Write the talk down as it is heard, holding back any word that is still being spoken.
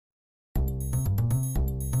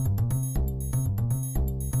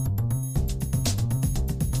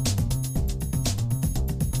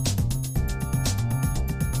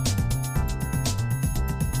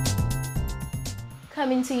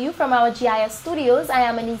Coming to you from our GIS studios, I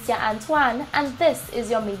am Anicia Antoine, and this is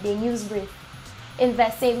your Midday News Brief.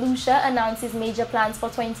 Invest Saint Lucia announces major plans for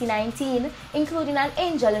 2019, including an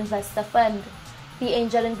angel investor fund. The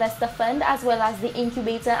angel investor fund, as well as the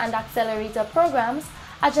incubator and accelerator programs,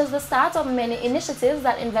 are just the start of many initiatives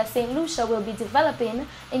that Invest Saint Lucia will be developing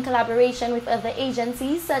in collaboration with other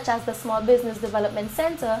agencies such as the Small Business Development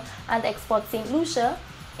Center and Export Saint Lucia,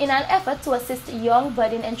 in an effort to assist young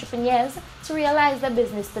budding entrepreneurs to realize their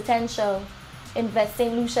business potential. Invest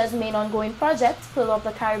Saint Lucia's main ongoing project, Pearl of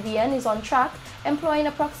the Caribbean, is on track, employing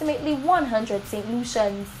approximately 100 Saint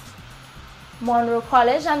Lucians. Monroe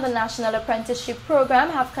College and the National Apprenticeship Programme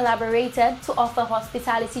have collaborated to offer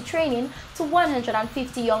hospitality training to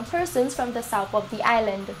 150 young persons from the south of the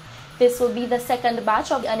island. This will be the second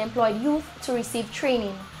batch of unemployed youth to receive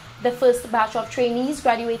training. The first batch of trainees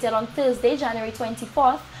graduated on Thursday, January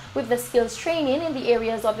 24th, with the skills training in the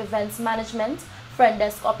areas of events management, front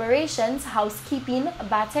desk operations, housekeeping,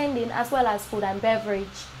 bartending, as well as food and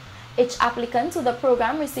beverage. Each applicant to the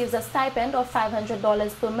program receives a stipend of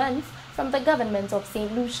 $500 per month from the Government of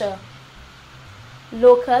Saint Lucia.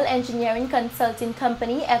 Local engineering consulting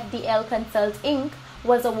company FDL Consult Inc.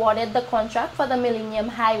 was awarded the contract for the Millennium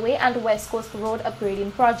Highway and West Coast Road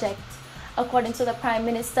upgrading project. According to the Prime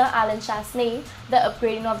Minister Alan Chasney, the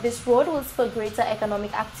upgrading of this road will spur greater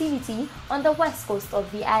economic activity on the west coast of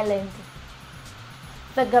the island.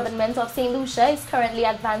 The Government of Saint Lucia is currently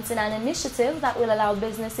advancing an initiative that will allow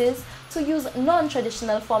businesses to use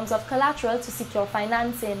non-traditional forms of collateral to secure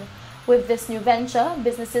financing. With this new venture,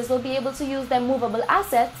 businesses will be able to use their movable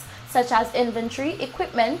assets such as inventory,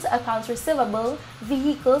 equipment, accounts receivable,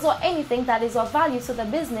 vehicles, or anything that is of value to the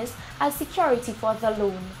business as security for the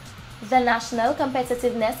loan. The National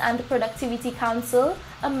Competitiveness and Productivity Council,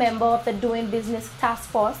 a member of the Doing Business Task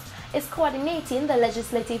Force, is coordinating the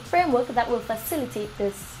legislative framework that will facilitate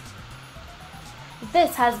this.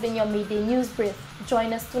 This has been your Midday News Brief.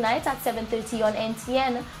 Join us tonight at 7:30 on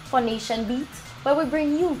NTN for Nation Beat, where we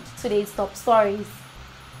bring you today's top stories.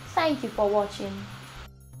 Thank you for watching.